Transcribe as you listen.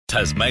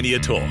Tasmania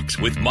Talks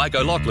with Mike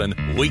O'Loughlin,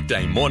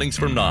 weekday mornings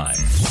from 9.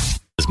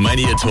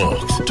 Tasmania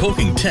Talks,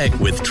 talking tech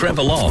with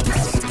Trevor Long.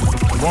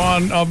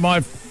 One of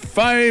my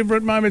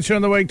favourite moments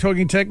during the week,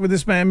 talking tech with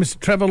this man, Mr.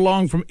 Trevor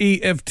Long from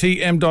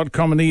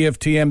EFTM.com and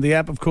EFTM, the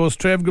app, of course.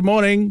 Trev, good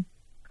morning.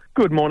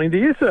 Good morning to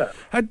you, sir.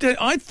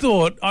 I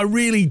thought, I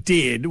really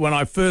did, when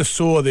I first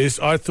saw this,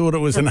 I thought it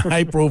was an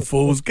April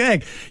Fool's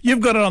gag.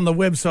 You've got it on the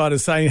website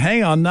as saying,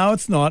 hang on, no,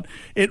 it's not.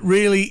 It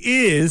really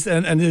is,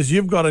 and as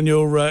you've got on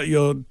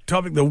your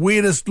topic, the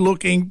weirdest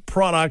looking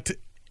product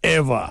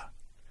ever.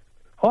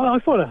 I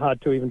find it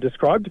hard to even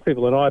describe to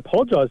people, and I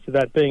apologise for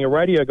that. Being a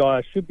radio guy,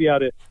 I should be able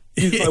to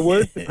use my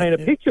words to paint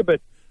a picture,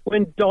 but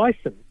when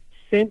Dyson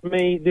sent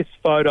me this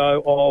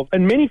photo of,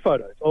 and many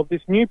photos, of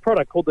this new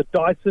product called the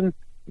Dyson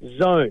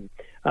Zone,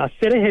 a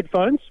set of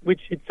headphones,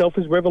 which itself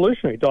is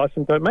revolutionary.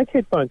 Dyson don't make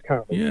headphones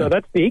currently, so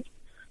that's big.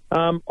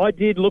 I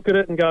did look at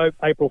it and go,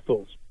 April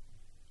Fools.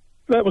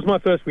 That was my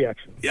first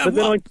reaction. Yeah, but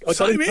then I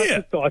got in touch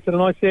with Dyson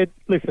and I said,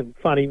 listen,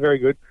 funny, very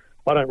good.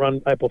 I don't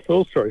run April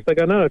Fool's stories. They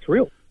go, no, it's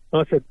real.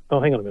 And I said,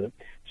 oh, hang on a minute.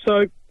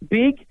 So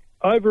big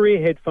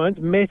over-ear headphones,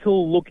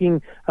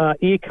 metal-looking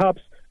ear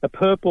cups, a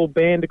purple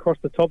band across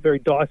the top, very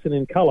Dyson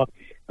in colour.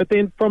 But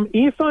then from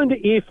earphone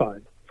to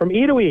earphone, from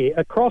ear to ear,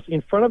 across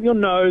in front of your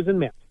nose and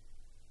mouth,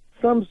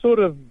 some sort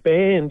of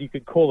band, you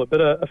could call it,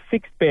 but a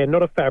fixed band,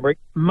 not a fabric,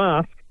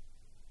 mask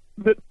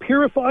that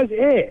purifies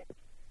air.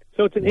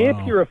 So it's an air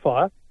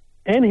purifier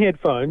and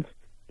headphones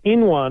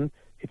in one.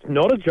 It's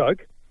not a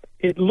joke.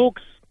 It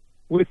looks,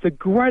 with the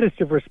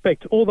greatest of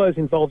respect to all those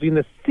involved in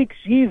the 6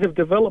 years of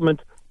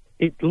development,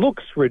 it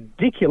looks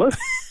ridiculous.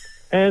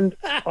 And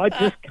I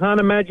just can't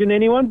imagine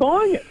anyone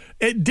buying it.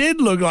 It did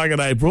look like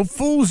an April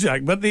Fool's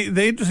joke, but the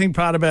interesting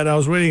part about it, I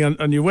was reading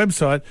on your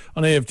website,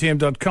 on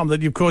EFTM.com,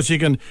 that, of course, you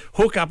can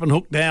hook up and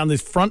hook down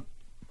this front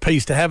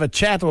piece to have a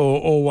chat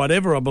or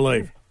whatever, I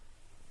believe.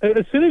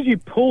 As soon as you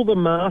pull the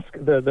mask,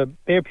 the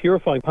air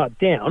purifying part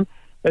down,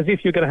 as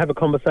if you're going to have a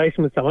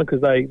conversation with someone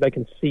because they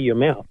can see your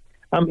mouth,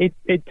 it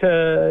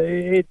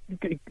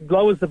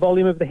lowers the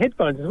volume of the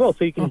headphones as well,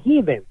 so you can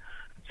hear them.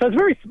 So it's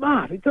very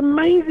smart. It's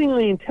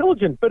amazingly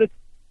intelligent, but it's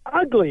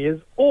ugly as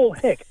all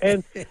heck.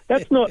 And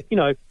that's not,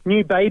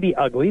 new baby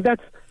ugly.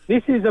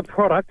 This is a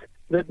product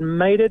that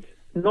made it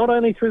not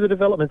only through the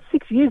development,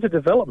 6 years of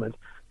development,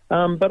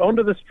 but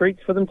onto the streets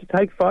for them to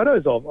take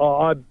photos of.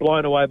 I'm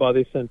blown away by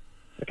this, and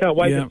I can't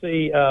wait to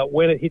see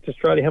when it hits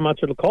Australia how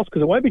much it'll cost,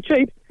 because it won't be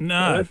cheap.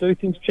 No. They don't do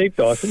things cheap,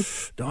 Dyson.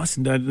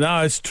 Dyson don't.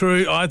 No, it's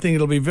true. I think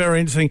it'll be very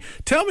interesting.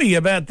 Tell me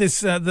about this,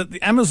 the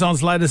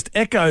Amazon's latest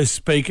Echo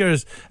speaker,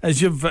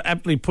 as you've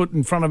aptly put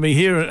in front of me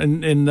here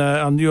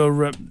on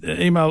your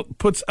email,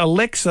 puts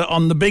Alexa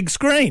on the big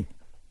screen.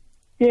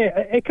 Yeah,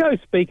 Echo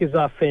speakers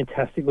are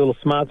fantastic little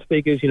smart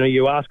speakers.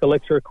 You ask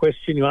Alexa a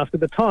question, you ask at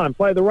the time,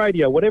 play the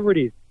radio, whatever it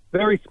is.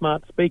 Very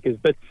smart speakers,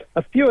 but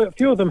a few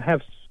of them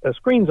have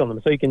screens on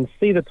them, so you can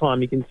see the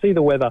time, you can see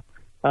the weather,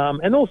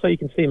 and also you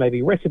can see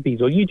maybe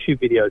recipes or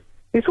YouTube videos.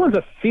 This one's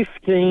a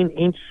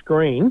 15-inch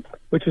screen,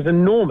 which is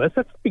enormous.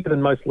 That's bigger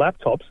than most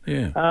laptops.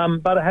 Yeah.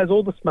 But it has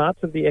all the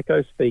smarts of the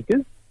Echo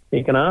speakers.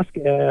 You can ask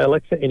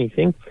Alexa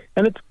anything,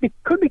 and it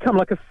could become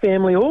like a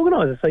family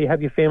organizer. So you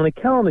have your family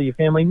calendar, your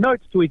family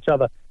notes to each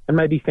other, and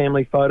maybe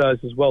family photos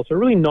as well. So a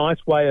really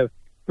nice way of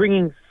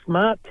bringing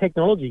smart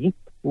technology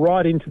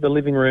right into the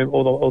living room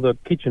or the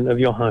kitchen of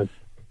your home.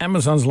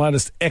 Amazon's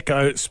latest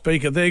Echo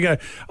speaker. There you go.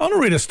 I want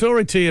to read a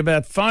story to you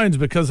about phones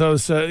because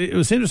it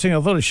was interesting. I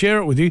thought I'd share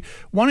it with you.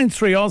 1 in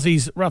 3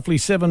 Aussies, roughly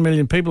 7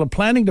 million people, are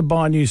planning to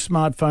buy a new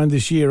smartphone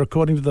this year,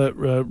 according to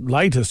the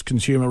latest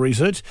consumer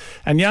research.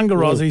 And younger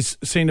Aussies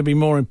seem to be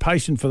more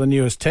impatient for the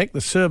newest tech.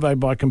 The survey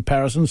by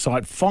comparison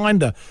site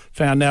Finder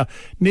found now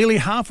nearly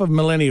half of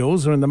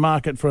millennials are in the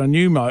market for a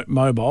new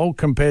mobile,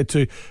 compared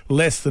to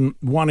less than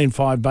 1 in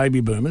 5 baby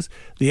boomers.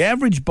 The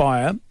average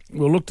buyer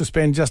will look to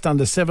spend just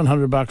under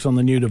 $700 on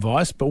the new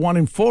device, but 1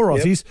 in 4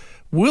 Aussies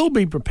will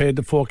be prepared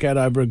to fork out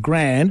over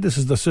 $1,000. This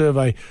is the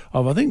survey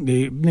of, I think,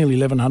 nearly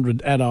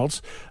 1,100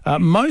 adults.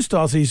 Most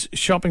Aussies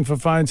shopping for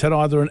phones had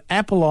either an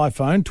Apple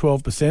iPhone,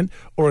 12%,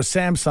 or a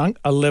Samsung,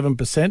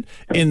 11%,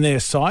 in their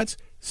sights.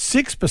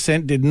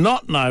 6% did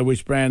not know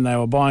which brand they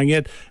were buying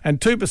yet, and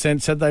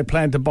 2% said they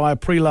planned to buy a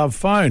pre-loved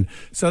phone.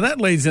 So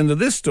that leads into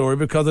this story,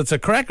 because it's a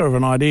cracker of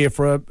an idea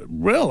for a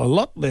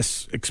lot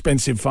less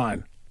expensive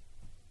phone.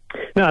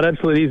 No, it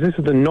absolutely is. This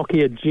is the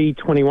Nokia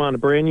G21, a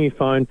brand new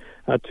phone,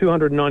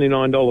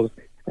 $299.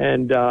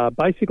 And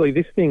basically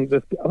this thing,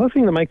 the other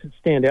thing that makes it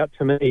stand out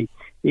to me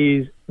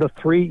is the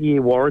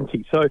 3-year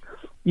warranty. So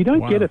you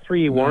don't get a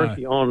 3-year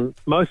warranty on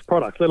most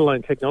products, let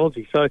alone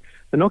technology. So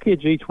the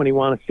Nokia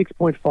G21, a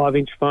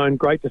 6.5-inch phone,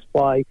 great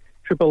display,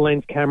 triple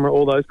lens camera,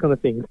 all those kind of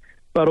things,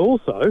 but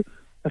also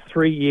a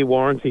 3-year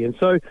warranty. And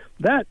so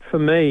that, for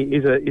me,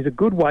 is a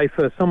good way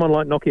for someone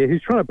like Nokia,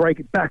 who's trying to break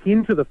it back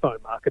into the phone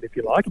market, if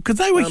you like. Because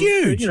they were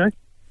huge.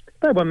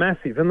 They were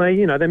massive, and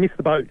they missed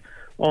the boat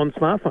on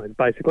smartphones,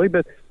 basically.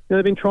 But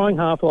they've been trying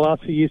hard for the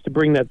last few years to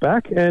bring that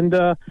back, and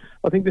I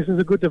think this is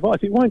a good device.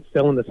 It won't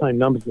sell in the same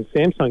numbers as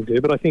Samsung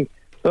do, but I think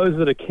those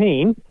that are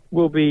keen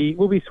will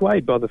be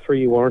swayed by the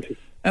 3-year warranty.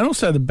 And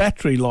also the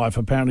battery life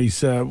apparently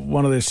is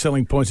one of their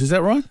selling points. Is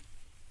that right?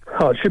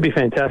 Oh, it should be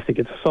fantastic.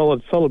 It's a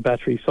solid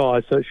battery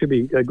size, so it should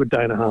be a good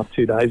day and a half,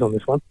 2 days on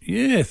this one.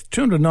 Yeah,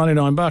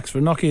 $299 for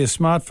Nokia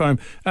smartphone.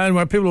 And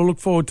when people will look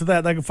forward to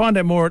that, they can find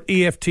out more at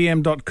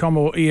EFTM.com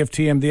or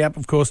EFTM, the app,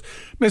 of course.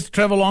 Mr.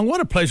 Trevor Long,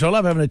 what a pleasure. I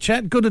love having a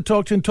chat. Good to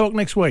talk to you and talk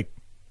next week.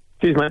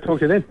 Cheers, mate. Talk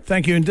to you then.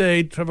 Thank you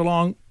indeed. Trevor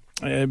Long,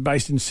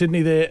 based in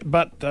Sydney there,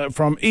 but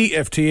from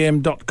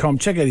EFTM.com.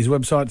 Check out his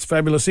website. It's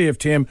fabulous.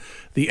 EFTM,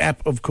 the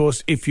app, of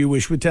course, if you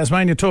wish. With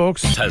Tasmania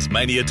Talks.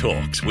 Tasmania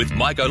Talks with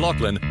Mike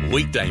O'Loughlin,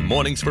 weekday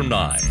mornings from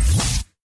 9.